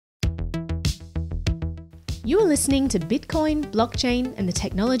You are listening to Bitcoin, Blockchain, and the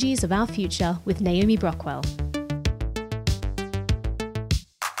Technologies of Our Future with Naomi Brockwell.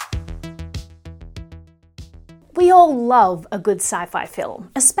 We all love a good sci-fi film,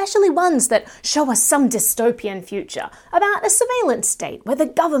 especially ones that show us some dystopian future about a surveillance state where the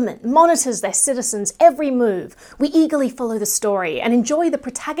government monitors their citizens' every move. We eagerly follow the story and enjoy the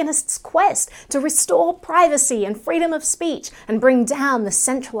protagonist's quest to restore privacy and freedom of speech and bring down the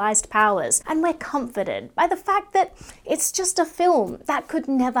centralized powers. And we're comforted by the fact that it's just a film that could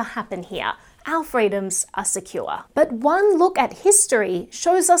never happen here. Our freedoms are secure. But one look at history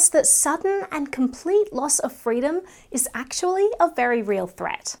shows us that sudden and complete loss of freedom is actually a very real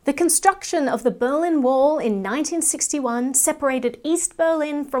threat. The construction of the Berlin Wall in 1961 separated East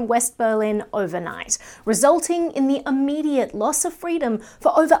Berlin from West Berlin overnight, resulting in the immediate loss of freedom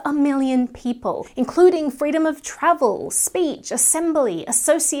for over 1 million people, including freedom of travel, speech, assembly,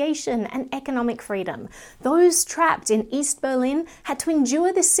 association, and economic freedom. Those trapped in East Berlin had to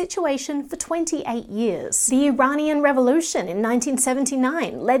endure this situation for 28 years. The Iranian Revolution in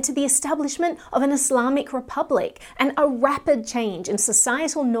 1979 led to the establishment of an Islamic Republic and a rapid change in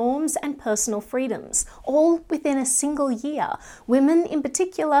societal norms and personal freedoms, all within a single year. Women in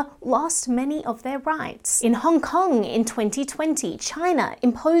particular lost many of their rights. In Hong Kong in 2020, China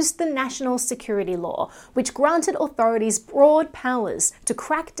imposed the National Security Law, which granted authorities broad powers to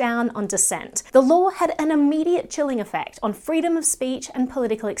crack down on dissent. The law had an immediate chilling effect on freedom of speech and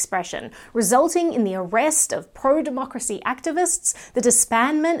political expression, resulting in the arrest of pro-democracy activists, the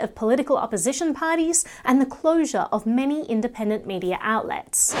disbandment of political opposition parties, and the closure of many independent media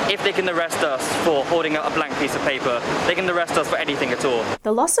outlets. If they can arrest us for holding up a blank piece of paper, they can arrest us for anything at all.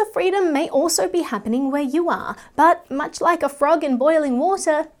 The loss of freedom may also be happening where you are, but much like a frog in boiling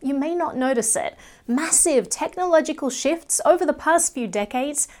water, you may not notice it. Massive technological shifts over the past few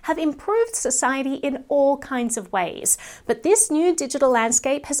decades have improved society in all kinds of ways. But this new digital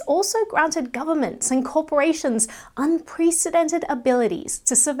landscape has also granted governments and corporations unprecedented abilities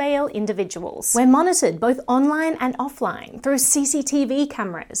to surveil individuals. We're monitored both online and offline through CCTV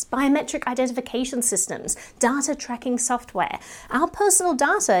cameras, biometric identification systems, data tracking software. Our personal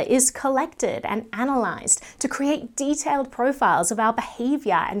data is collected and analyzed to create detailed profiles of our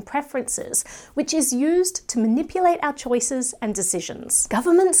behavior and preferences, which is used to manipulate our choices and decisions.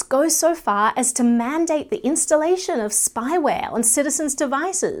 Governments go so far as to mandate the installation of spyware on citizens'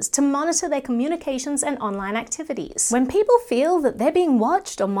 devices to monitor their communications and online activities. When people feel that they're being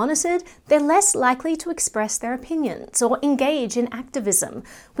watched or monitored, they're less likely to express their opinions or engage in activism.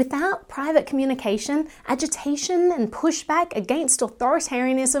 Without private communication, agitation and pushback against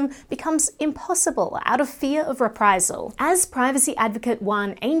authoritarianism becomes impossible out of fear of reprisal. As privacy advocate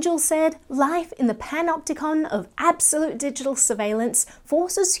Juan Angel said, life in the panopticon of absolute digital surveillance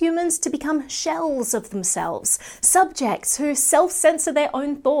forces humans to become shells of themselves, subjects who self-censor their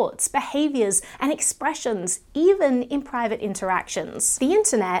own thoughts, behaviors, and expressions, even in private interactions. The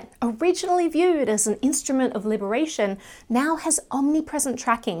internet, originally viewed as an instrument of liberation, now has omnipresent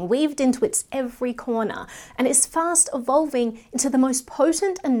tracking weaved into its every corner, and is fast evolving into the most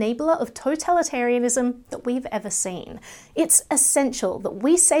potent enabler of totalitarianism that we've ever seen. It's essential that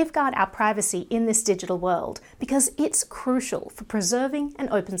we safeguard our privacy in this digital world, because it's crucial for preserving an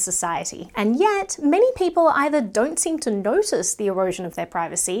open society. And yet, many people either don't seem to notice the erosion of their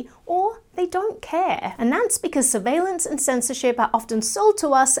privacy, or they don't care. And that's because surveillance and censorship are often sold to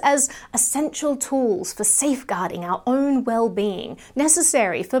us as essential tools for safeguarding our own well-being,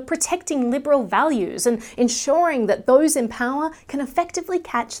 necessary for protecting liberal values and ensuring that those in power can effectively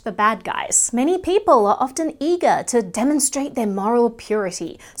catch the bad guys. Many people are often eager to demonstrate their moral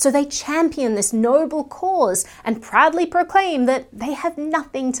purity, so they champion this noble cause and proudly proclaim that they have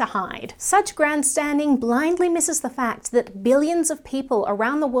nothing to hide. Such grandstanding blindly misses the fact that billions of people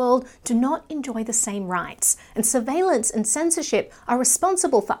around the world do not enjoy the same rights, and surveillance and censorship are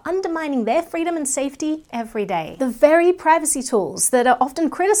responsible for undermining their freedom and safety every day. The very privacy tools that are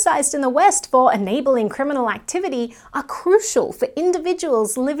often criticized in the West for enabling criminal activity are crucial for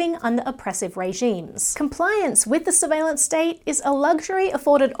individuals living under oppressive regimes. Compliance with the surveillance state is a luxury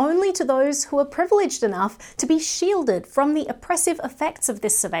afforded only to those who are privileged enough to be shielded from the oppressive effects of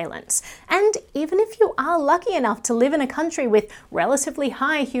this surveillance. And even if you are lucky enough to live in a country with relatively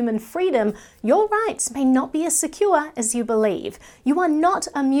high human freedom, your rights may not be as secure as you believe. You are not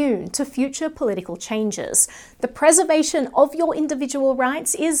immune to future political changes. The preservation of your individual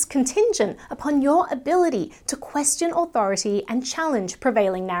rights is contingent upon your ability to question authority and challenge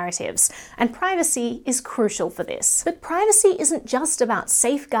prevailing narratives, and privacy is crucial for this. But privacy isn't just about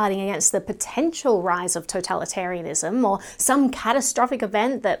safeguarding against the potential rise of totalitarianism or some catastrophic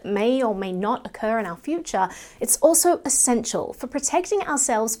event that may or may not occur in our future. It's also essential for protecting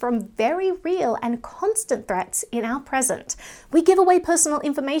ourselves from very real and constant threats in our present. We give away personal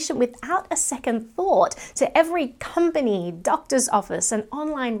information without a second thought to every company, doctor's office, and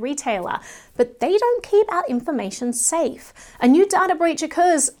online retailer, but they don't keep our information safe. A new data breach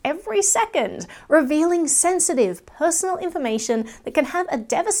occurs every second, revealing sensitive personal information that can have a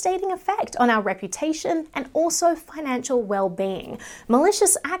devastating effect on our reputation and also financial well-being.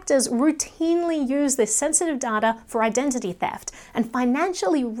 Malicious actors routinely use this sensitive data for identity theft and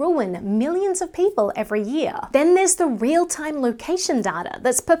financially ruin millions of people every year. Then there's the real-time location data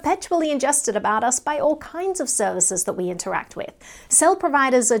that's perpetually ingested about us by all kinds of services that we interact with. Cell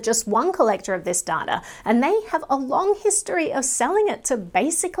providers are just one collector of this data, and they have a long history of selling it to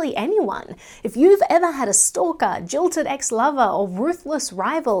basically anyone. If you've ever had a stalker, jilted ex-lover, or ruthless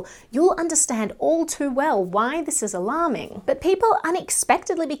rival, you'll understand all too well why this is alarming. But people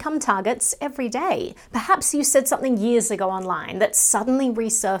unexpectedly become targets every day. Perhaps you said something years ago online that suddenly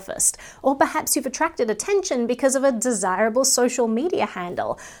resurfaced, or perhaps you've attracted attention because of a desirable social media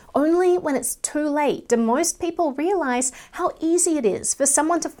handle. Only when it's too late do most people realize how easy it is for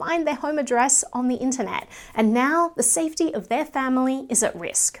someone to find their home address on the internet, and now the safety of their family is at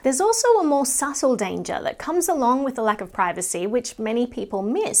risk. There's also a more subtle danger that comes along with the lack of privacy, which many people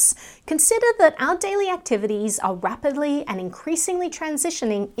miss. Consider that our daily activities are rapidly and increasingly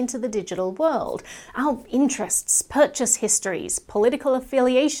transitioning into the digital world. Our interests, purchase histories, political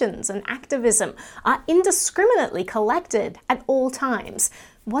affiliations, and activism are indiscriminately collected at all times.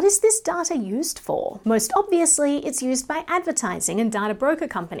 What is this data used for? Most obviously, it's used by advertising and data broker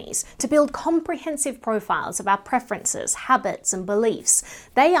companies to build comprehensive profiles of our preferences, habits, and beliefs.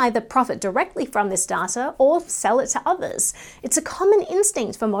 They either profit directly from this data or sell it to others. It's a common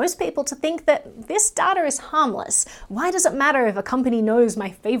instinct for most people to think that this data is harmless. Why does it matter if a company knows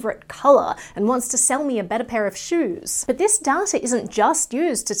my favorite color and wants to sell me a better pair of shoes? But this data isn't just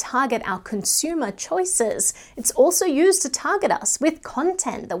used to target our consumer choices. It's also used to target us with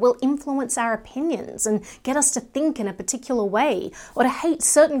content that will influence our opinions and get us to think in a particular way, or to hate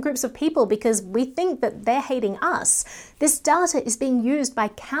certain groups of people because we think that they're hating us. This data is being used by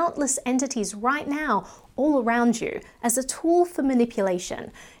countless entities right now, all around you, as a tool for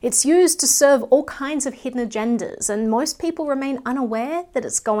manipulation. It's used to serve all kinds of hidden agendas, and most people remain unaware that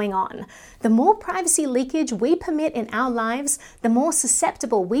it's going on. The more privacy leakage we permit in our lives, the more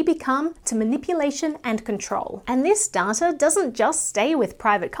susceptible we become to manipulation and control. And this data doesn't just stay with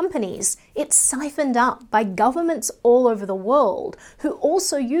private companies. It's siphoned up by governments all over the world, who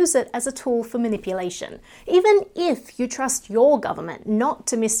also use it as a tool for manipulation. Even if you trust your government not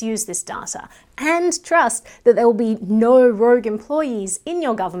to misuse this data, and trust that there will be no rogue employees in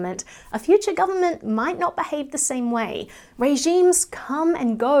your government, a future government might not behave the same way. Regimes come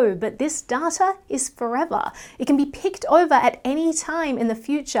and go, but this data is forever. It can be picked over at any time in the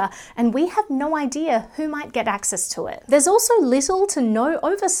future, and we have no idea who might get access to it. There's also little to no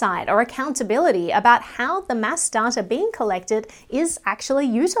oversight or accountability about how the mass data being collected is actually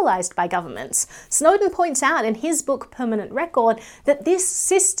utilized by governments. Snowden points out in his book Permanent Record that this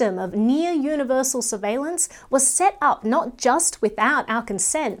system of near universal surveillance was set up not just without our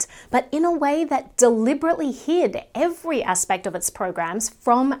consent, but in a way that deliberately hid every aspect of its programs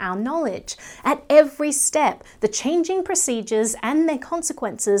from our knowledge. At every step, the changing procedures and their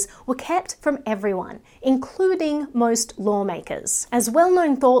consequences were kept from everyone, including most lawmakers. As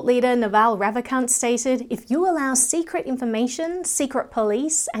well-known thought leader Naval Ravikant stated, if you allow secret information, secret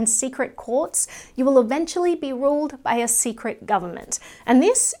police, and secret courts, you will eventually be ruled by a secret government. And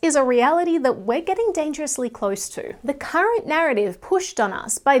this is a reality that we're getting dangerously close to. The current narrative pushed on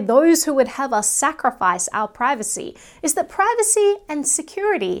us by those who would have us sacrifice our privacy is that privacy and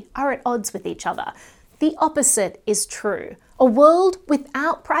security are at odds with each other. The opposite is true. A world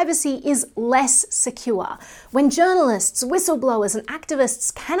without privacy is less secure. When journalists, whistleblowers, and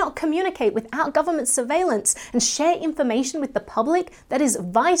activists cannot communicate without government surveillance and share information with the public that is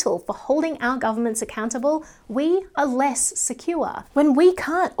vital for holding our governments accountable, we are less secure. When we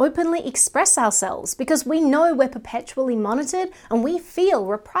can't openly express ourselves because we know we're perpetually monitored and we feel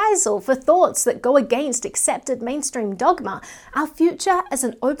reprisal for thoughts that go against accepted mainstream dogma, our future as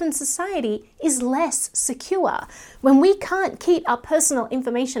an open society is less secure. When we can't keep our personal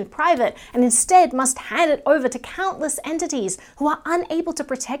information private and instead must hand it over to countless entities who are unable to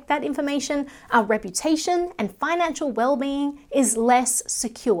protect that information, our reputation and financial well-being is less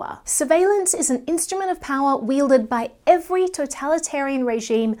secure. Surveillance is an instrument of power wielded by every totalitarian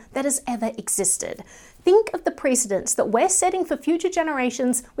regime that has ever existed. Think of the precedents that we're setting for future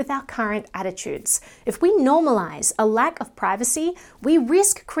generations with our current attitudes. If we normalize a lack of privacy, we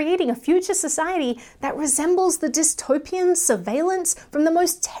risk creating a future society that resembles the dystopian surveillance from the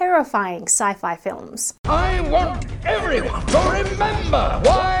most terrifying sci-fi films. I want everyone to remember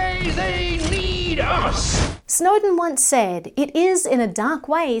why they need us. Snowden once said, "It is in a dark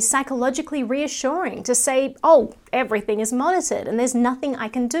way psychologically reassuring to say, oh, everything is monitored and there's nothing I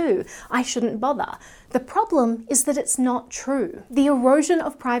can do. I shouldn't bother." The problem is that it's not true. The erosion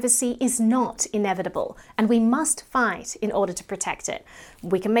of privacy is not inevitable, and we must fight in order to protect it.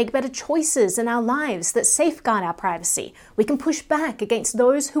 We can make better choices in our lives that safeguard our privacy. We can push back against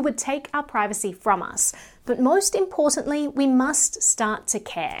those who would take our privacy from us. But most importantly, we must start to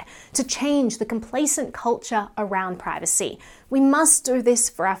care, to change the complacent culture around privacy. We must do this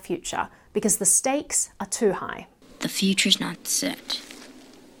for our future, because the stakes are too high. The future's not set.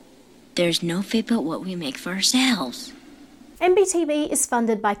 There's no fate but what we make for ourselves. NBTV is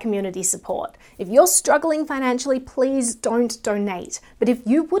funded by community support. If you're struggling financially, please don't donate. But if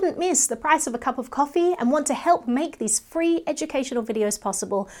you wouldn't miss the price of a cup of coffee and want to help make these free educational videos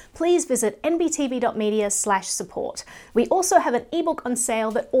possible, please visit nbtv.media/support. We also have an ebook on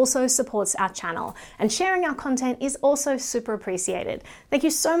sale that also supports our channel, and sharing our content is also super appreciated. Thank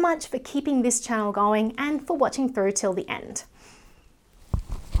you so much for keeping this channel going and for watching through till the end.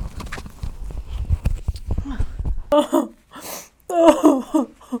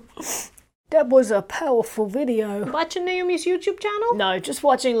 That was a powerful video. Watching Naomi's YouTube channel? No, just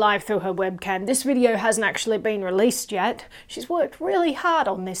watching live through her webcam. This video hasn't actually been released yet. She's worked really hard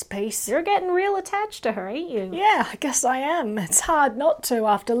on this piece. You're getting real attached to her, ain't you? Yeah, I guess I am. It's hard not to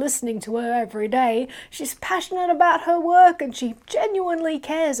after listening to her every day. She's passionate about her work and she genuinely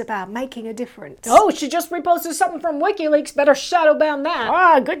cares about making a difference. Oh, she just reposted something from WikiLeaks. Better shadow ban that.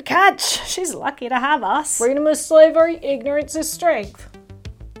 Ah, good catch. She's lucky to have us. Freedom is slavery, ignorance is strength.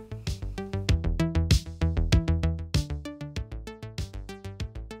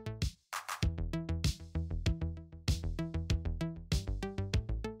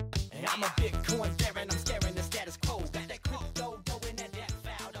 I'm a Bitcoin baron, I'm scaring